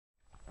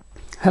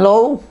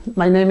Hello,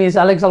 my name is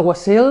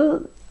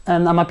Alguacil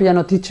and I'm a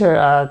piano teacher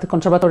at the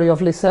Conservatory of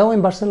Liceu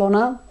in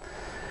Barcelona.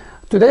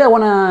 Today I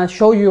want to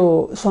show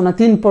you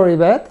Sonatine per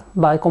Yvette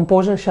by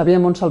composer Xavier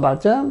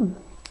Montsalvatge.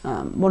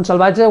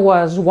 Montsalvatge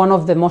was one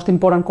of the most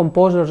important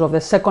composers of the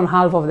second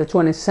half of the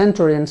 20th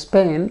century in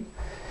Spain.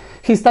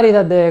 He studied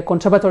at the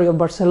Conservatory of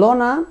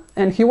Barcelona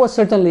and he was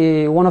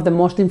certainly one of the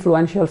most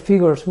influential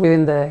figures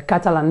within the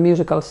Catalan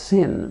musical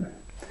scene.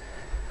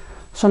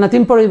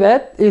 Sonatine per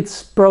Yvette,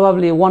 it's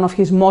probably one of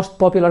his most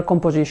popular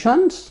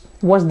compositions.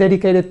 It was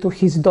dedicated to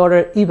his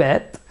daughter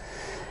Yvette,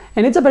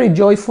 and it's a very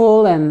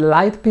joyful and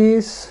light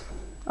piece,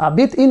 a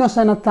bit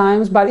innocent at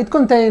times, but it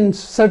contains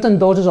certain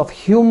doses of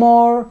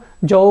humor,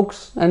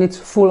 jokes, and it's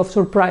full of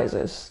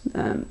surprises.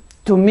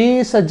 To me,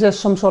 it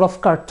suggests some sort of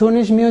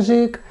cartoonish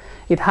music.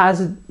 It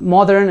has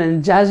modern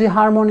and jazzy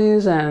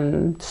harmonies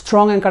and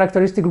strong and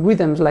characteristic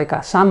rhythms like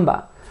a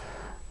samba.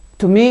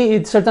 To me,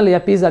 it's certainly a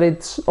piece that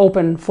it's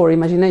open for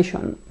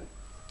imagination.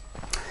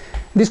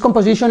 This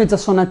composition is a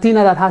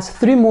sonatina that has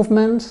 3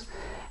 movements,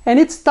 and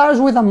it starts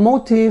with a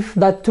motif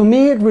that to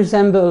me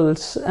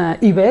resembles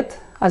Yvette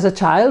as a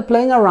child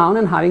playing around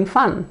and having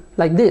fun,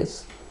 like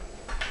this.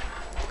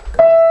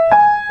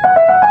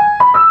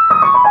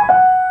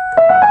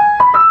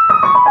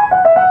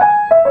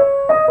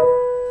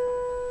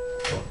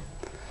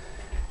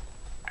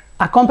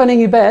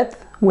 Accompanying Yvette,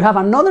 we have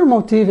another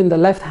motif in the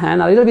left hand,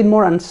 a little bit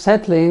more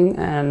unsettling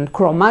and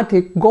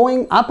chromatic,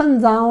 going up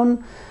and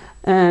down,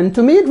 and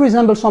to me it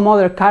resembles some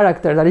other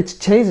character that it's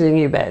chasing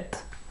Yvette,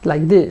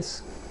 like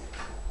this.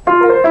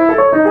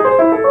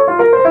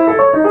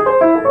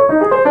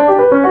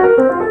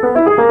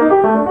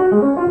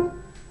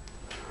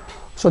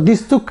 So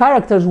these 2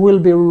 characters will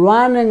be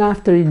running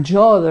after each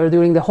other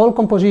during the whole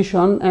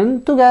composition,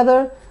 and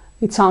together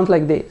it sounds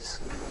like this.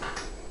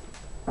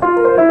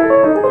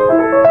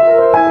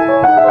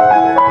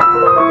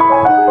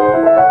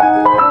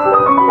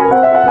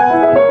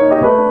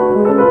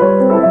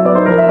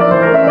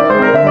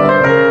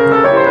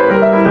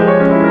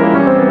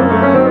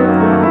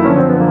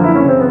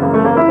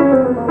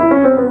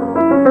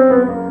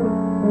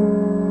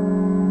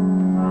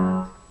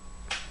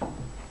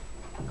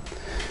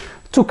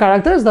 Two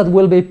characters that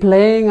will be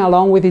playing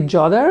along with each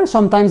other.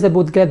 Sometimes they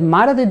would get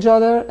mad at each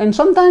other, and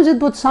sometimes it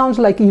would sound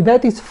like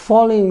Yvette is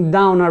falling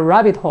down a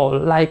rabbit hole,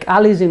 like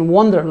Alice in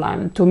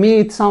Wonderland. To me,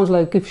 it sounds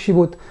like if she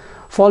would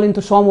fall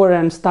into somewhere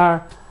and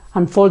start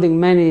unfolding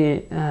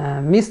many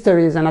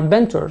mysteries and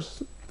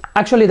adventures.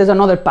 Actually, there's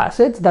another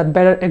passage that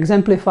better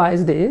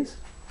exemplifies this,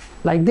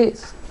 like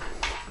this.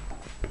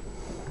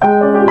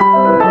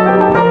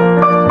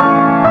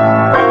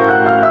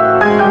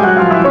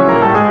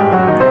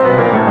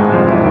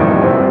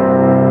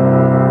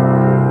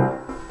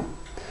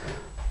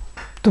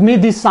 To me,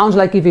 this sounds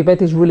like if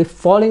Yvette is really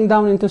falling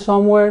down into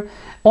somewhere,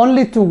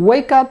 only to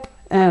wake up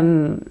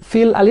and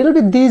feel a little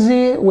bit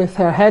dizzy with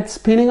her head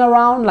spinning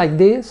around like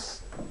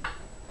this.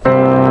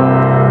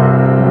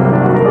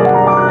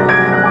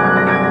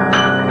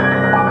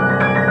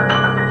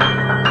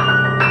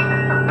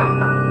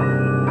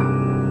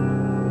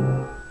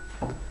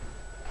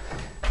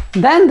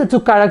 Then the 2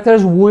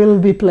 characters will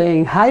be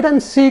playing hide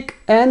and seek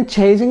and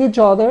chasing each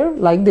other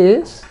like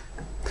this.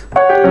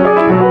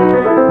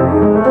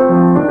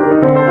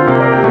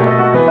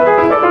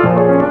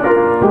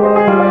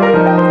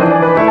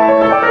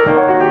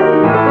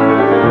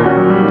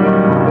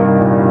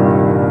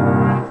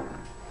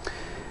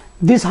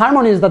 These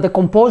harmonies that the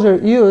composer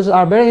used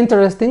are very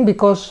interesting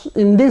because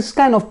in this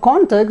kind of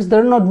context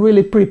they're not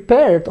really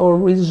prepared or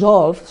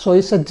resolved, so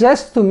it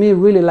suggests to me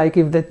really like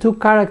if the 2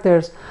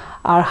 characters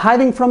are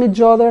hiding from each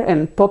other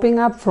and popping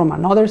up from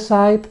another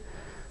side.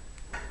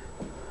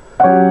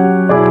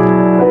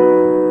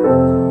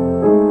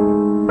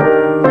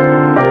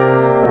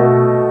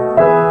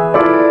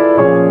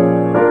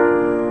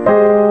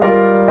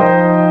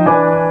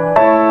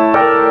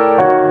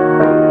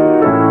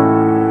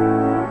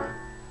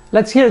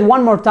 Let's hear it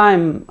one more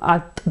time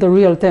at the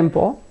real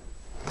tempo.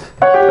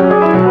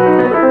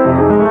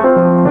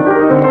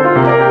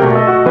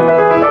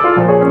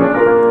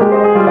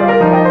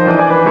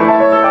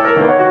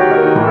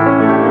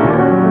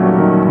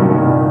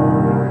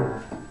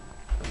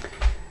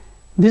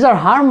 These are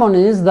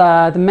harmonies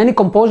that many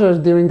composers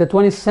during the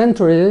 20th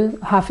century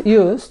have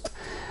used,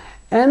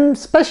 and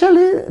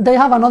especially they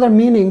have another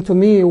meaning to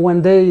me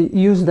when they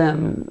use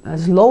them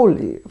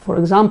slowly. For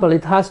example,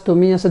 it has to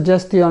me a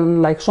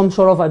suggestion like some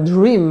sort of a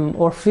dream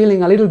or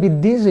feeling a little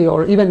bit dizzy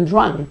or even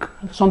drunk.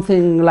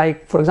 Something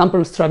like, for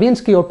example,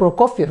 Stravinsky or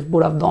Prokofiev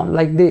would have done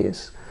like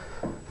this.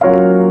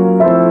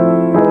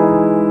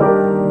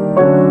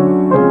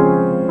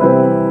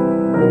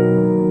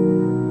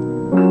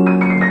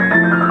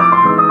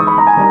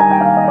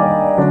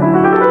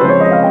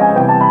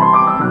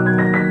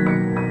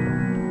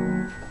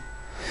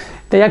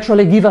 They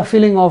actually give a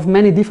feeling of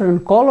many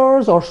different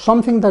colors or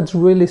something that's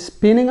really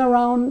spinning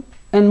around.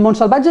 And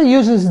Montsalvatge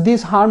uses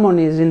these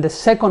harmonies in the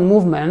second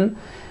movement,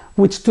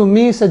 which to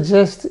me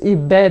suggests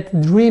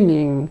Yvette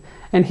dreaming,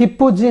 and he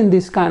puts in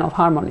these kind of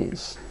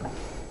harmonies.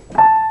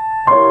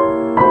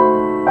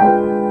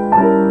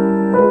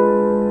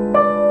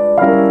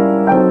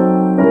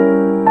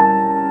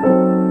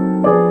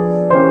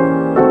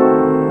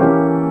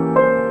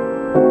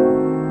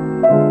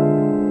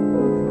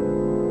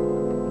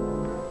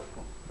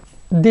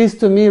 this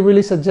to me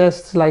really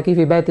suggests like if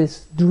Yvette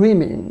is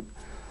dreaming.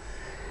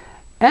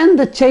 And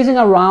the chasing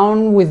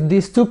around with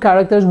these two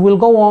characters will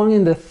go on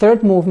in the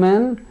third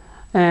movement,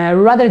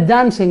 rather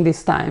dancing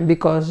this time,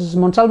 because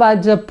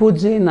Montsalvatge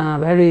puts in a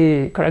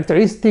very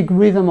characteristic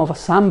rhythm of a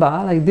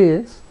samba like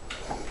this.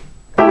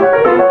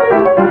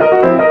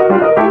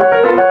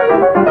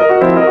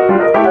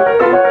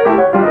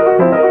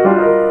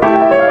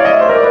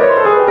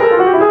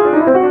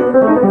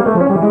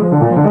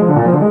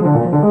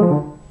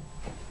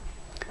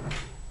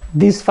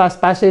 This fast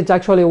passage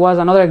actually was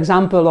another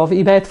example of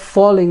Yvette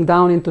falling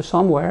down into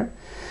somewhere.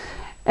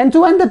 And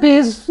to end the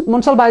piece,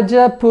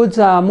 Montsalvatge puts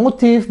a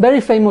motif, very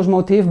famous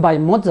motif by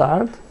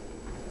Mozart.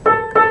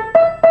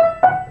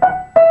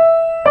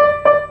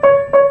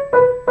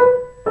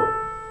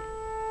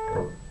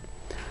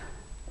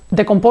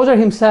 The composer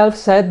himself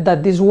said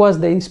that this was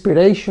the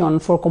inspiration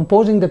for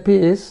composing the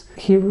piece.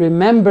 He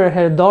remembered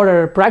her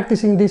daughter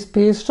practicing this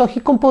piece, so he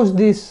composed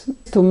this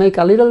to make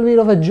a little bit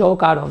of a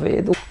joke out of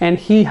it. And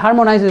he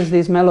harmonizes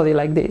this melody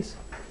like this.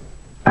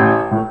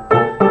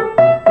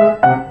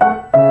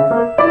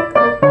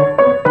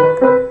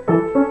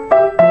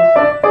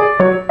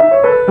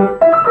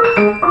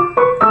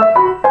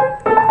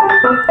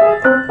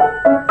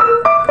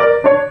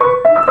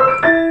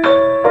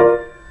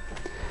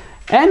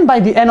 And by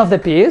the end of the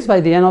piece,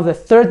 by the end of the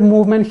third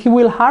movement, he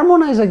will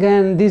harmonize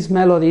again this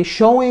melody,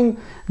 showing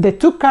the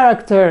two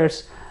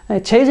characters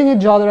chasing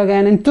each other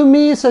again, and to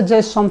me it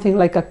suggests something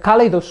like a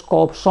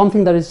kaleidoscope,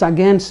 something that is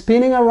again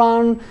spinning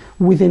around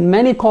within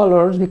many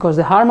colors, because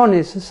the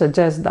harmonies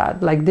suggest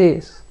that, like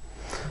this.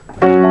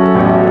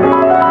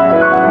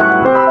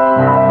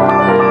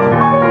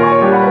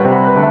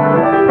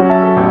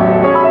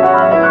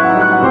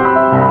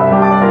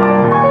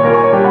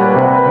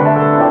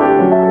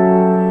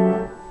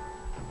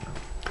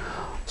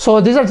 So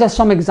these are just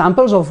some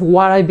examples of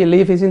what I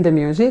believe is in the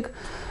music,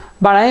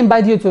 but I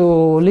invite you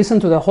to listen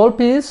to the whole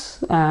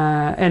piece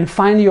and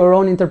find your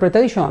own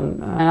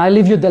interpretation. And I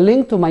leave you the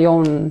link to my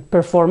own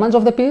performance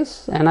of the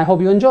piece, and I hope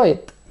you enjoy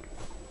it.